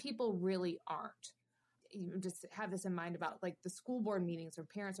when people really aren't. You just have this in mind about like the school board meetings where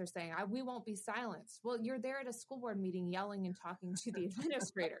parents are saying, we won't be silenced. Well, you're there at a school board meeting yelling and talking to the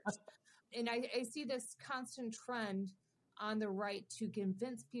administrators. And I see this constant trend on the right to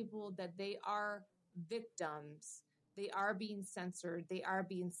convince people that they are victims. They are being censored. They are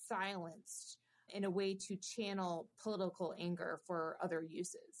being silenced in a way to channel political anger for other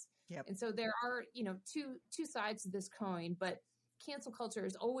uses. Yep. And so there are, two sides to this coin, but cancel culture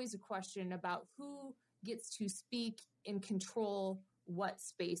is always a question about who gets to speak and control what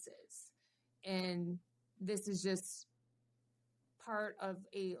spaces. And this is just part of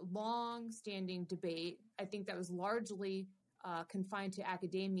a long-standing debate. I think that was largely confined to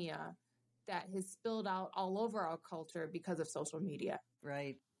academia that has spilled out all over our culture because of social media.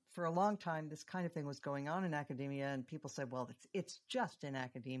 Right. For a long time, this kind of thing was going on in academia, and people said, well, it's just in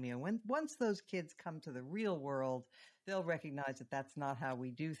academia. Once those kids come to the real world, they'll recognize that that's not how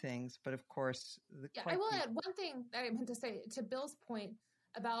we do things. But of course, I will add one thing that I meant to say to Bill's point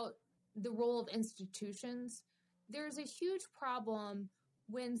about the role of institutions. There's a huge problem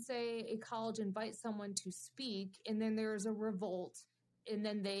when, say, a college invites someone to speak, and then there's a revolt, and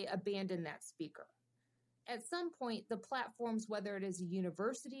then they abandon that speaker. At some point, the platforms, whether it is a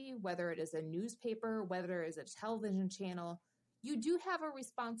university, whether it is a newspaper, whether it is a television channel, you do have a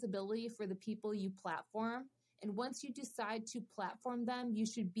responsibility for the people you platform. And once you decide to platform them, you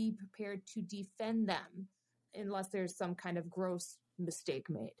should be prepared to defend them unless there's some kind of gross mistake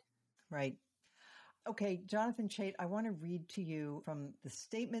made. Right. Okay, Jonathan Chait, I want to read to you from the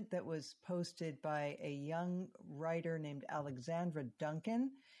statement that was posted by a young writer named Alexandra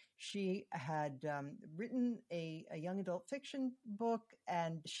Duncan. She had written a young adult fiction book,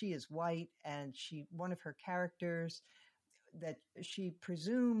 and she is white, and one of her characters that she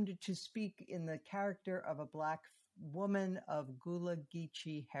presumed to speak in the character of a Black woman of Gullah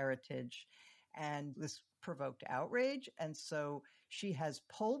Geechee heritage. And this provoked outrage, and so she has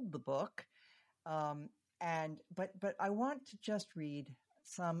pulled the book. But I want to just read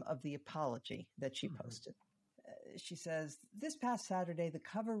some of the apology that she posted. She says, "This past Saturday, the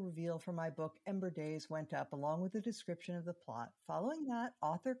cover reveal for my book Ember Days went up along with a description of the plot. Following that,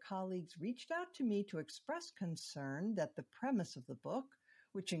 author colleagues reached out to me to express concern that the premise of the book,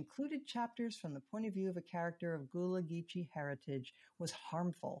 which included chapters from the point of view of a character of Gullah Geechee heritage, was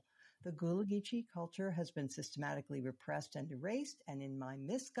harmful. The Gullah Geechee culture has been systematically repressed and erased, and in my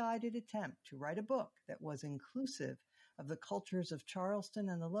misguided attempt to write a book that was inclusive of the cultures of Charleston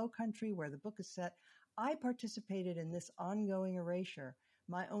and the Low Country where the book is set, I participated in this ongoing erasure.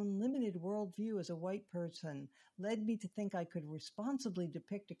 My own limited worldview as a white person led me to think I could responsibly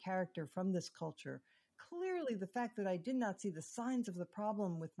depict a character from this culture. Clearly, the fact that I did not see the signs of the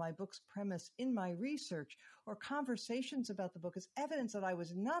problem with my book's premise in my research or conversations about the book is evidence that I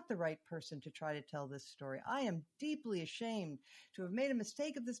was not the right person to try to tell this story. I am deeply ashamed to have made a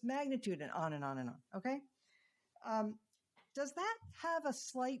mistake of this magnitude," and on and on and on. Okay? Does that have a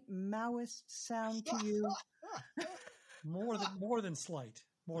slight Maoist sound to you? More than slight.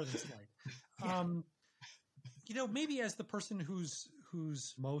 Yeah. Maybe as the person who's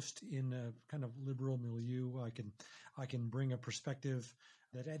most in a kind of liberal milieu, I can bring a perspective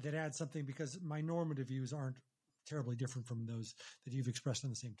that adds something, because my normative views aren't terribly different from those that you've expressed on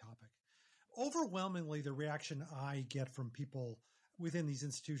the same topic. Overwhelmingly, the reaction I get from people within these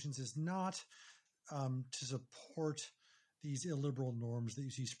institutions is not to support these illiberal norms that you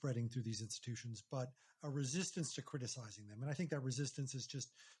see spreading through these institutions, but a resistance to criticizing them. And I think that resistance is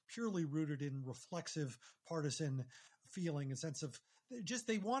just purely rooted in reflexive partisan feeling, a sense of just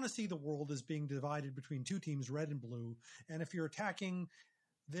they want to see the world as being divided between two teams, red and blue. And if you're attacking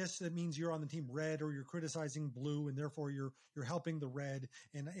this, that means you're on the team red, or you're criticizing blue, and therefore you're helping the red,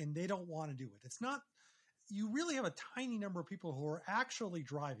 and they don't want to do it. It's not. You really have a tiny number of people who are actually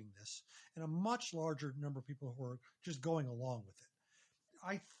driving this, and a much larger number of people who are just going along with it.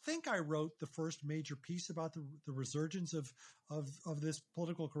 I think I wrote the first major piece about the resurgence of this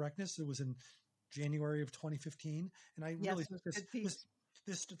political correctness. It was in January of 2015, and I really think this.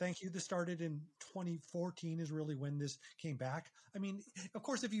 Thank you. This started in 2014 is really when this came back. I mean, of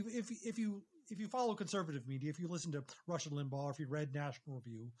course, if you follow conservative media, if you listen to Rush Limbaugh, if you read National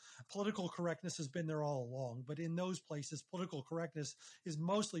Review, political correctness has been there all along. But in those places, political correctness is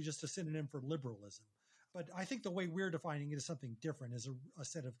mostly just a synonym for liberalism. But I think the way we're defining it is something different, as a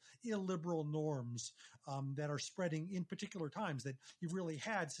set of illiberal norms that are spreading in particular times that you've really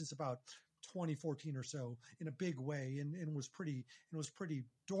had since about 2014 or so in a big way, and was pretty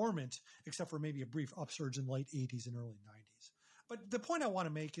dormant, except for maybe a brief upsurge in late 80s and early 90s. But the point I want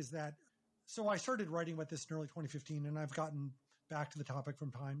to make is that, so I started writing about this in early 2015, and I've gotten back to the topic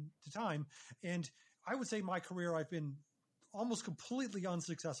from time to time. And I would say my career, I've been almost completely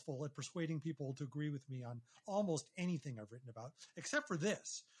unsuccessful at persuading people to agree with me on almost anything I've written about, except for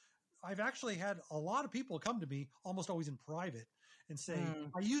this. I've actually had a lot of people come to me, almost always in private, and say,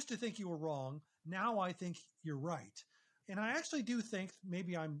 I used to think you were wrong. Now I think you're right. And I actually do think,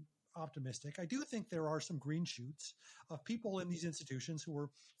 maybe I'm optimistic, I do think there are some green shoots of people in these institutions who were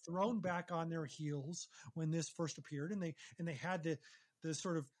thrown back on their heels when this first appeared, and they had the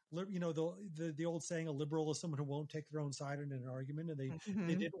sort of, the old saying, a liberal is someone who won't take their own side in an argument, and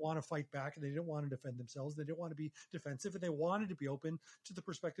they didn't want to fight back, and they didn't want to defend themselves, they didn't want to be defensive, and they wanted to be open to the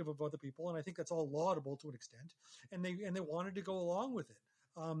perspective of other people, and I think that's all laudable to an extent, and they wanted to go along with it.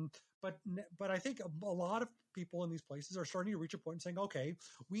 But I think a lot of people in these places are starting to reach a point and saying, okay,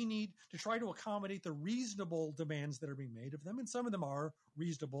 we need to try to accommodate the reasonable demands that are being made of them. And some of them are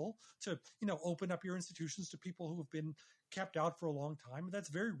reasonable, to, open up your institutions to people who have been kept out for a long time. That's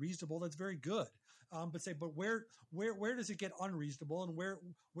very reasonable. That's very good. But where does it get unreasonable, and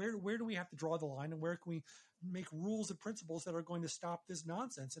where do we have to draw the line, and where can we make rules and principles that are going to stop this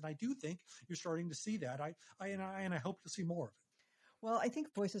nonsense? And I do think you're starting to see that. I hope to see more of it. Well, I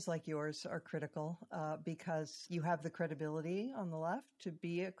think voices like yours are critical because you have the credibility on the left to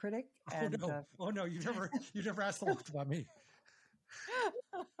be a critic. And, oh no! You never asked the left about me.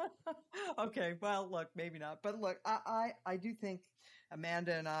 Okay, well, look, maybe not, but look, I do think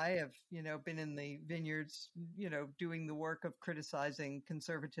Amanda and I have, been in the vineyards, doing the work of criticizing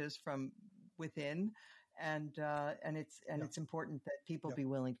conservatives from within. And it's important that people be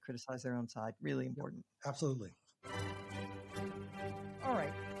willing to criticize their own side. Really important. Absolutely. All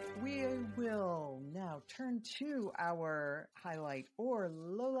right. We will now turn to our highlight or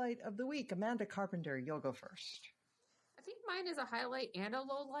lowlight of the week. Amanda Carpenter, you'll go first. I think mine is a highlight and a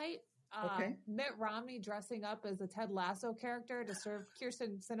lowlight. Okay. Mitt Romney dressing up as a Ted Lasso character to serve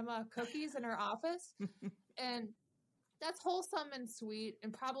Kirsten Sinema cookies in her office. And that's wholesome and sweet.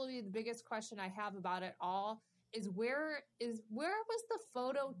 And probably the biggest question I have about it all is where was the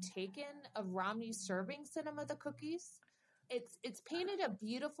photo taken of Romney serving Sinema the cookies? It's painted a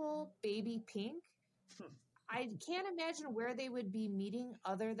beautiful baby pink. I can't imagine where they would be meeting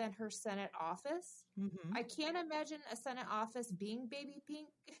other than her Senate office. Mm-hmm. I can't imagine a Senate office being baby pink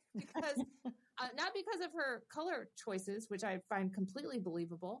because not because of her color choices, which I find completely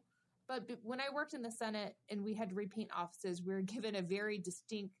believable, but when I worked in the Senate and we had to repaint offices, we were given a very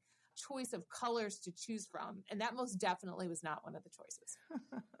distinct choice of colors to choose from, and that most definitely was not one of the choices.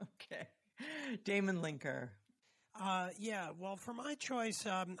 Okay. Damon Linker. Well, for my choice,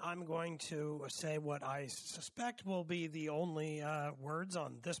 I'm going to say what I suspect will be the only words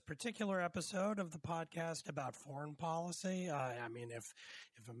on this particular episode of the podcast about foreign policy.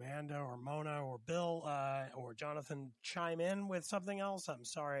 If Amanda or Mona or Bill or Jonathan chime in with something else, I'm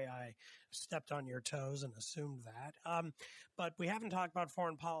sorry I stepped on your toes and assumed that. But we haven't talked about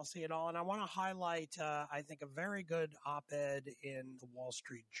foreign policy at all, and I want to highlight, I think, a very good op-ed in the Wall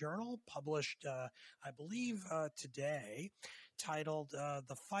Street Journal, published, I believe, today, titled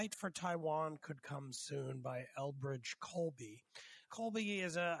 "The Fight for Taiwan Could Come Soon" by Elbridge Colby. Colby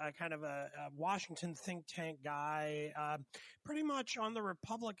is a kind of a Washington think tank guy, pretty much on the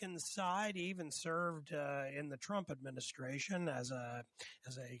Republican side. He even served in the Trump administration as a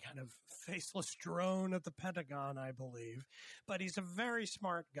kind of faceless drone at the Pentagon, I believe. But he's a very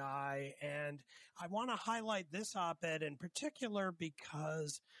smart guy, and I want to highlight this op-ed in particular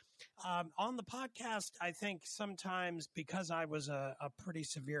because on the podcast, I think sometimes because I was a pretty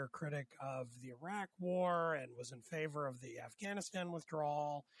severe critic of the Iraq war and was in favor of the Afghanistan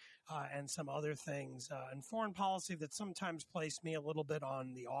withdrawal and some other things in foreign policy that sometimes placed me a little bit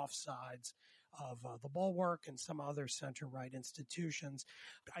on the offsides of the bulwark and some other center-right institutions.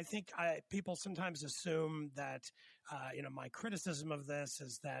 I think people sometimes assume that, my criticism of this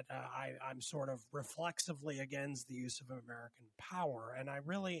is that I'm sort of reflexively against the use of American power, and I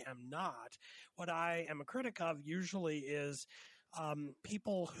really am not. What I am a critic of usually is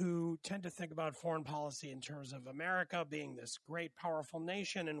people who tend to think about foreign policy in terms of America being this great, powerful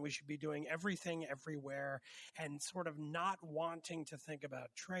nation, and we should be doing everything everywhere, and sort of not wanting to think about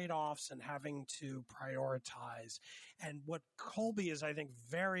trade-offs and having to prioritize. And what Colby is, I think,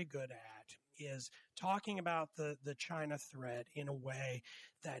 very good at is talking about the China threat in a way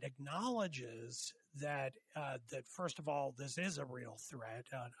that acknowledges that first of all, this is a real threat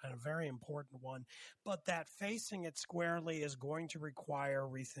and a very important one, but that facing it squarely is going to require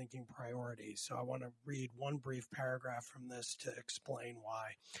rethinking priorities. So I want to read one brief paragraph from this to explain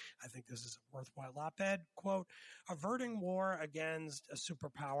why I think this is a worthwhile op-ed. Quote, "Averting war against a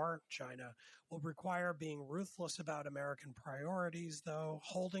superpower, China, will require being ruthless about American priorities, though.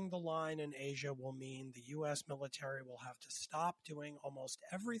 Holding the line in Asia will mean the U.S. military will have to stop doing almost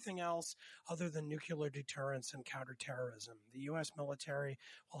everything else other than nuclear deterrence and counterterrorism. The U.S. military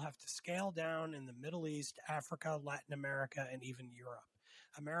will have to scale down in the Middle East, Africa, Latin America, and even Europe.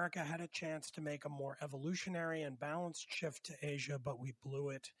 America had a chance to make a more evolutionary and balanced shift to Asia, but we blew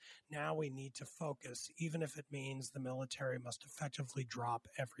it. Now we need to focus, even if it means the military must effectively drop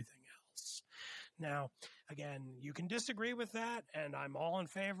everything else." Now, again, you can disagree with that, and I'm all in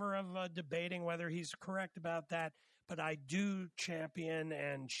favor of debating whether he's correct about that, but I do champion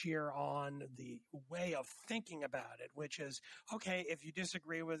and cheer on the way of thinking about it, which is, okay, if you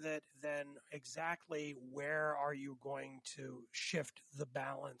disagree with it, then exactly where are you going to shift the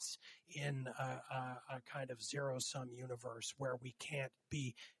balance in a kind of zero-sum universe where we can't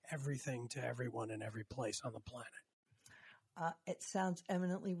be everything to everyone in every place on the planet? It sounds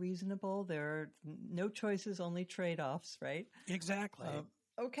eminently reasonable. There are no choices, only trade-offs, right? Exactly.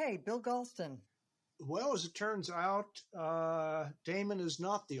 Okay, Bill Galston. Well, as it turns out, Damon is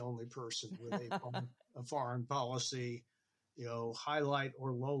not the only person with a foreign policy, highlight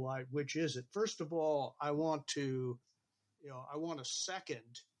or lowlight. Which is it? First of all, I want to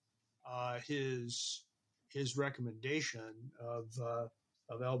second his recommendation of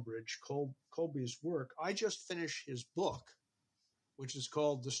Elbridge Colby's work. I just finished his book, which is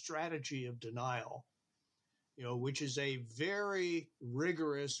called The Strategy of Denial. which is a very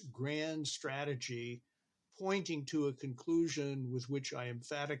rigorous, grand strategy pointing to a conclusion with which I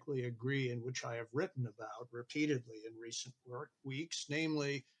emphatically agree and which I have written about repeatedly in recent weeks,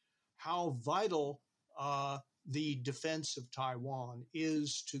 namely how vital the defense of Taiwan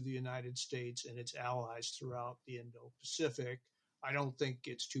is to the United States and its allies throughout the Indo-Pacific. I don't think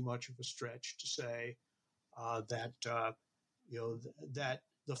it's too much of a stretch to say that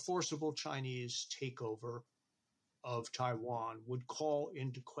the forcible Chinese takeover of Taiwan would call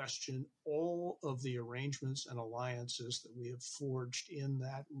into question all of the arrangements and alliances that we have forged in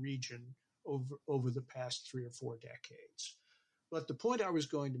that region over the past 3 or 4 decades. But the point I was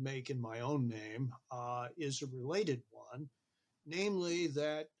going to make in my own name is a related one, namely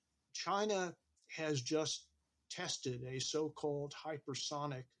that China has just tested a so-called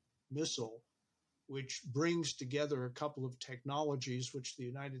hypersonic missile, which brings together a couple of technologies which the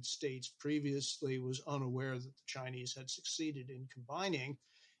United States previously was unaware that the Chinese had succeeded in combining,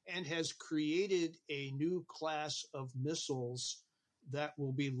 and has created a new class of missiles that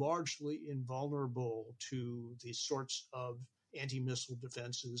will be largely invulnerable to the sorts of anti-missile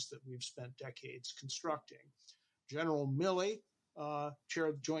defenses that we've spent decades constructing. General Milley, chair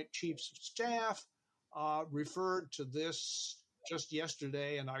of the Joint Chiefs of Staff, referred to this just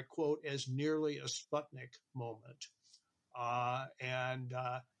yesterday, and I quote, as nearly a Sputnik moment.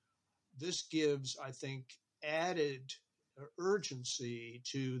 This gives, I think, added urgency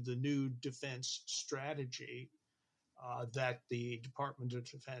to the new defense strategy that the Department of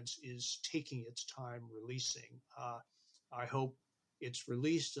Defense is taking its time releasing. I hope it's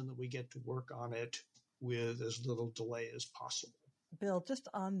released and that we get to work on it with as little delay as possible. Bill, just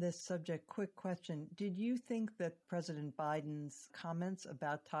on this subject, quick question. Did you think that President Biden's comments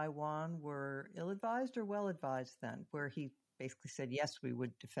about Taiwan were ill-advised or well-advised then, where he basically said, yes, we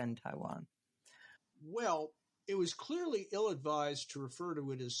would defend Taiwan? Well, it was clearly ill-advised to refer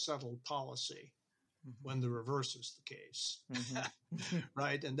to it as settled policy when the reverse is the case,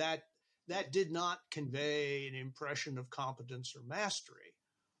 right? And that did not convey an impression of competence or mastery.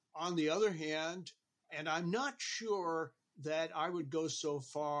 On the other hand, and I'm not sure that I would go so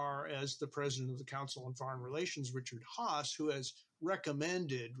far as the president of the Council on Foreign Relations, Richard Haass, who has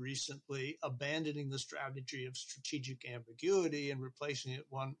recommended recently abandoning the strategy of strategic ambiguity and replacing it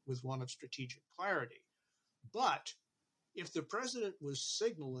with one of strategic clarity. But if the president was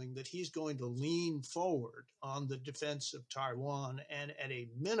signaling that he's going to lean forward on the defense of Taiwan and at a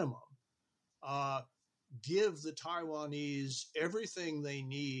minimum give the Taiwanese everything they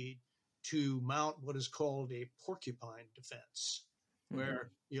need to mount what is called a porcupine defense, where,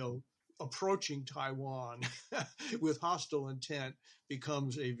 approaching Taiwan with hostile intent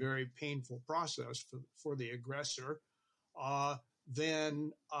becomes a very painful process for the aggressor,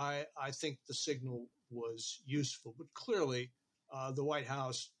 then I think the signal was useful. But clearly, the White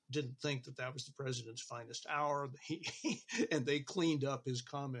House didn't think that was the president's finest hour, and they cleaned up his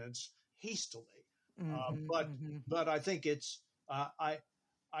comments hastily. But I think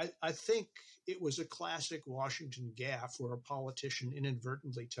I think it was a classic Washington gaffe where a politician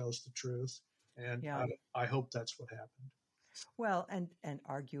inadvertently tells the truth, and I hope that's what happened. Well, and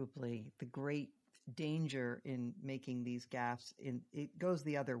arguably the great danger in making these gaffes, it goes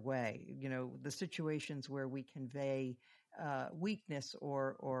the other way. The situations where we convey weakness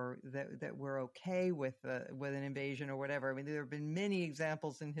or that we're okay with an invasion or whatever. I mean, there have been many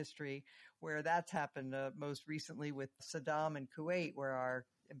examples in history where that's happened. Most recently with Saddam and Kuwait, where our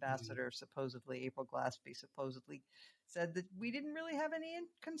ambassador supposedly, April Glaspie, supposedly said that we didn't really have any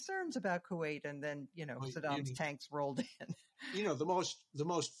concerns about Kuwait, and then Saddam's tanks rolled in. The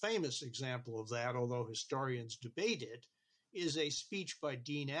most famous example of that, although historians debate it, is a speech by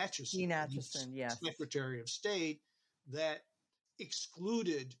Dean Acheson, yes, Secretary of State, that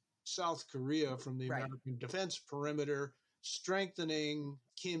excluded South Korea from the American defense perimeter, strengthening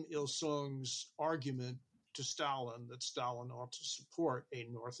Kim Il-sung's argument to Stalin that Stalin ought to support a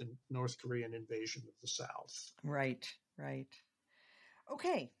North Korean invasion of the South. Right.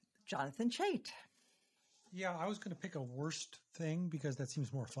 Okay, Jonathan Chait. Yeah, I was going to pick a worst thing because that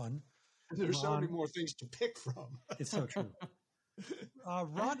seems more fun. There's so many more things to pick from. It's so true.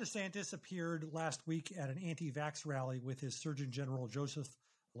 Ron DeSantis appeared last week at an anti-vax rally with his Surgeon General Joseph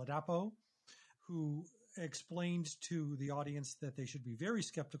Ladapo, who explained to the audience that they should be very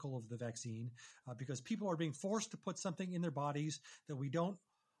skeptical of the vaccine because people are being forced to put something in their bodies that we don't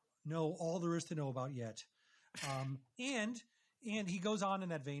know all there is to know about yet. And And he goes on in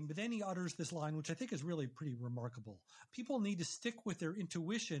that vein, but then he utters this line, which I think is really pretty remarkable. People need to stick with their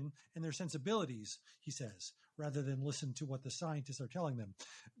intuition and their sensibilities, he says, rather than listen to what the scientists are telling them,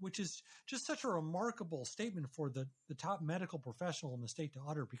 which is just such a remarkable statement for the top medical professional in the state to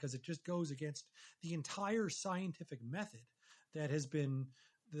utter, because it just goes against the entire scientific method that has been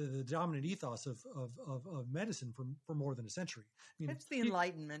the dominant ethos of medicine for more than a century. I mean, it's the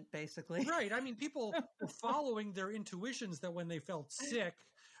Enlightenment, basically. Right. I mean, people were following their intuitions that when they felt sick,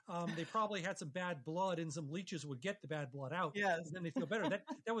 they probably had some bad blood and some leeches would get the bad blood out. Yes. And then they feel better.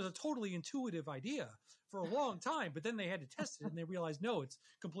 That was a totally intuitive idea for a long time, but then they had to test it and they realized, no, it's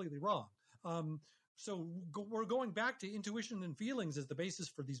completely wrong. So we're going back to intuition and feelings as the basis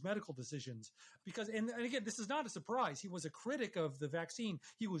for these medical decisions, because, and again, this is not a surprise. He was a critic of the vaccine.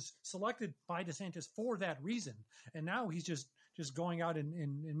 He was selected by DeSantis for that reason. And now he's just going out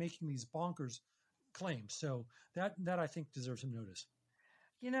and making these bonkers claims. So that I think deserves some notice.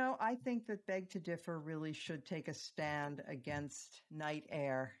 You know, I think that Beg to Differ really should take a stand against night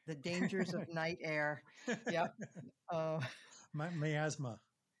air, the dangers of night air. Yep. Miasma.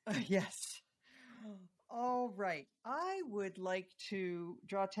 Yes. All right. I would like to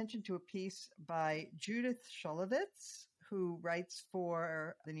draw attention to a piece by Judith Sholowitz, who writes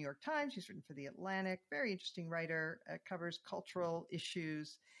for the New York Times. She's written for The Atlantic. Very interesting writer. Covers cultural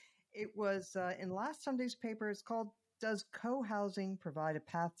issues. It was in last Sunday's paper. It's called "Does Co-Housing Provide a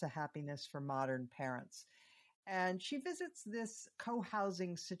Path to Happiness for Modern Parents?" And she visits this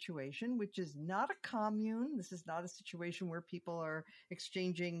co-housing situation, which is not a commune. This is not a situation where people are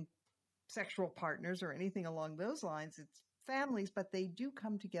exchanging sexual partners or anything along those lines. It's families, but they do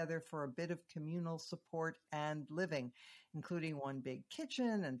come together for a bit of communal support and living, including one big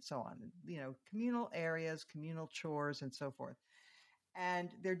kitchen and so on. You know, communal areas, communal chores, and so forth. And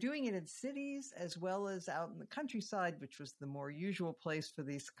they're doing it in cities as well as out in the countryside, which was the more usual place for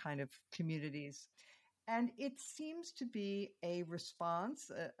these kind of communities. And it seems to be a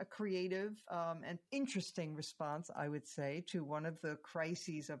response, a creative and interesting response, I would say, to one of the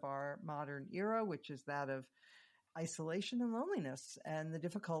crises of our modern era, which is that of isolation and loneliness and the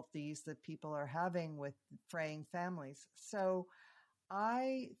difficulties that people are having with fraying families. So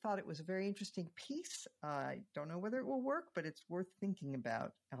I thought it was a very interesting piece. I don't know whether it will work, but it's worth thinking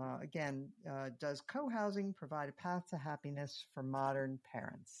about. Again, does co-housing provide a path to happiness for modern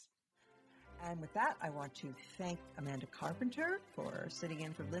parents? And with that, I want to thank Amanda Carpenter for sitting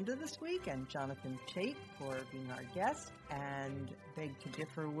in for Linda this week, and Jonathan Chait for being our guest. And Beg to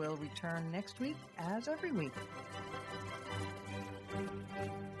Differ will return next week, as every week.